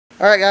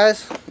Alright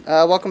guys,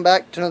 welcome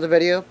back to another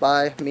video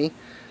by me.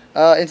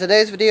 In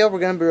today's video we're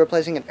going to be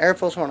replacing an air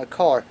filter on a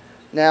car.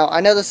 Now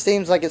I know this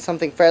seems like it's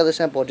something fairly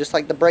simple, just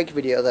like the brake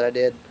video that I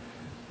did,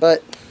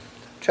 but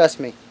trust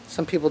me,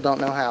 some people don't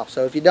know how.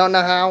 So if you don't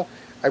know how,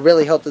 I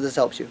really hope that this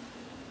helps you.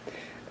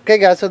 Okay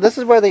guys, so this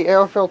is where the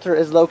air filter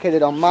is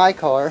located on my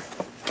car.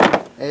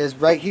 It is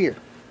right here.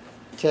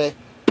 Okay,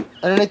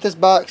 underneath this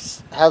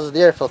box houses the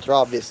air filter,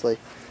 obviously.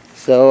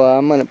 So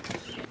I'm going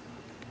to...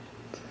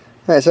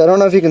 Alright, so I don't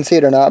know if you can see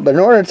it or not, but in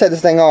order to take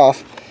this thing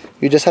off,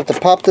 you just have to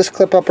pop this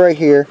clip up right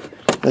here.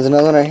 There's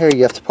another one right here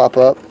you have to pop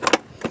up.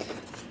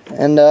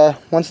 And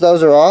once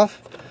those are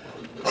off,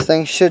 this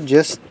thing should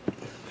just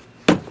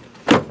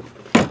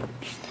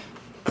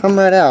come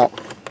right out.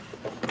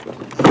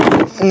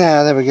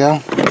 Now, there we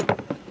go.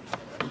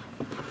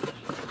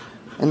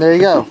 And there you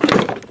go.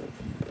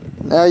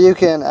 Now you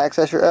can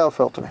access your air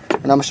filter.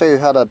 And I'm going to show you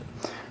how to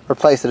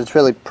replace it. It's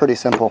really pretty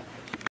simple.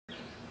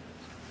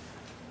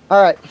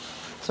 Alright.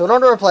 So in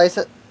order to replace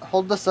it,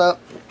 hold this up,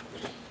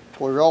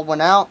 we roll one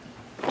out,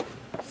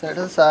 set it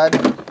to the side.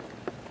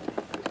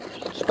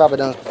 She's probably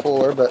done this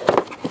before, but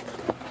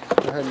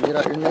go ahead and get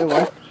out your new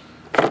one.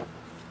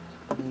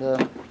 And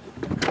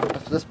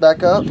lift this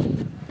back up,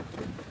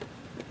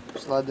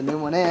 slide the new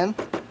one in,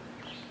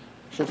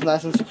 ship's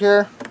nice and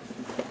secure,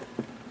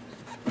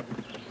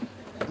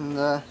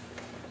 and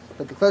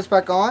put the clips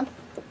back on.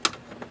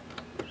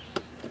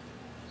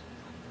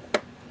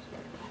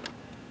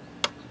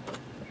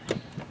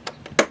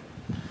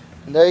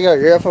 There you go,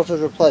 your air filter is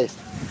replaced.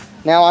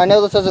 Now I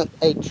know this isn't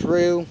a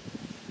true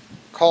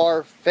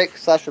car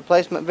fix /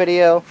 replacement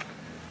video,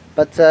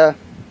 but I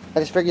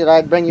just figured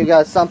I'd bring you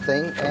guys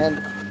something,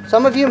 and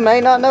some of you may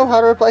not know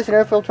how to replace an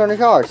air filter in your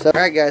car. So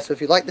alright guys, so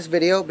if you like this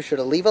video, be sure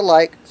to leave a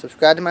like,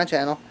 subscribe to my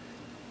channel,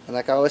 and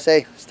like I always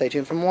say, stay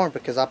tuned for more,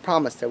 because I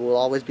promise there will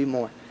always be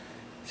more.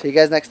 See you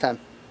guys next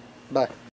time. Bye.